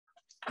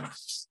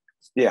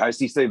Yeah,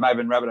 hosty Steve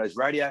Maven, Rabbitohs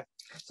Radio.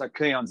 So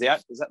Keon's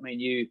out. Does that mean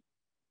you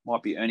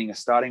might be earning a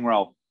starting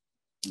role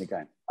in the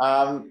game?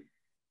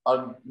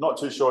 I'm not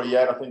too sure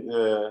yet. I think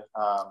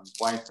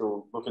Wayne's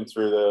still looking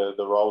through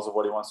the roles of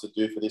what he wants to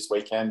do for this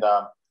weekend.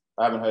 I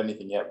haven't heard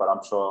anything yet, but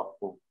I'm sure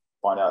we'll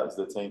find out as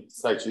the team.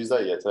 Today's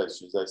Tuesday? Yeah, today's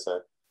Tuesday.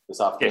 So this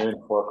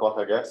afternoon, 4 o'clock,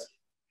 I guess.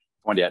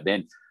 Find out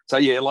then. So,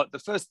 yeah, like the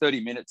first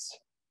 30 minutes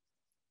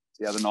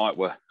the other night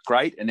were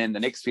great, and then the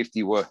next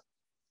 50 were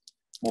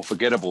more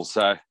forgettable.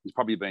 So he's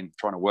probably been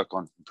trying to work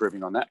on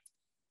improving on that.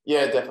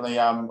 Yeah, definitely.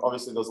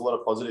 Obviously, there's a lot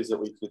of positives that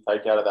we could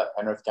take out of that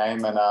Penrith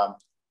game, and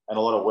a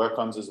lot of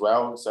work-ons as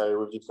well. So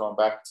we've just gone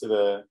back to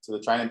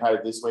the training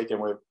pad this week,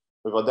 and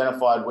we've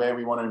identified where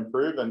we want to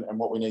improve and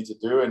what we need to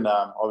do. And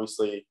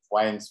obviously,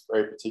 Wayne's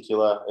very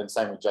particular, and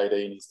same with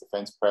JD in his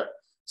defence prep.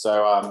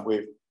 So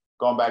we've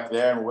gone back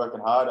there and we're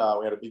working hard.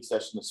 We had a big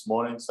session this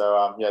morning.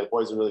 So, the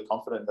boys are really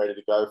confident and ready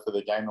to go for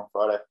the game on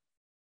Friday.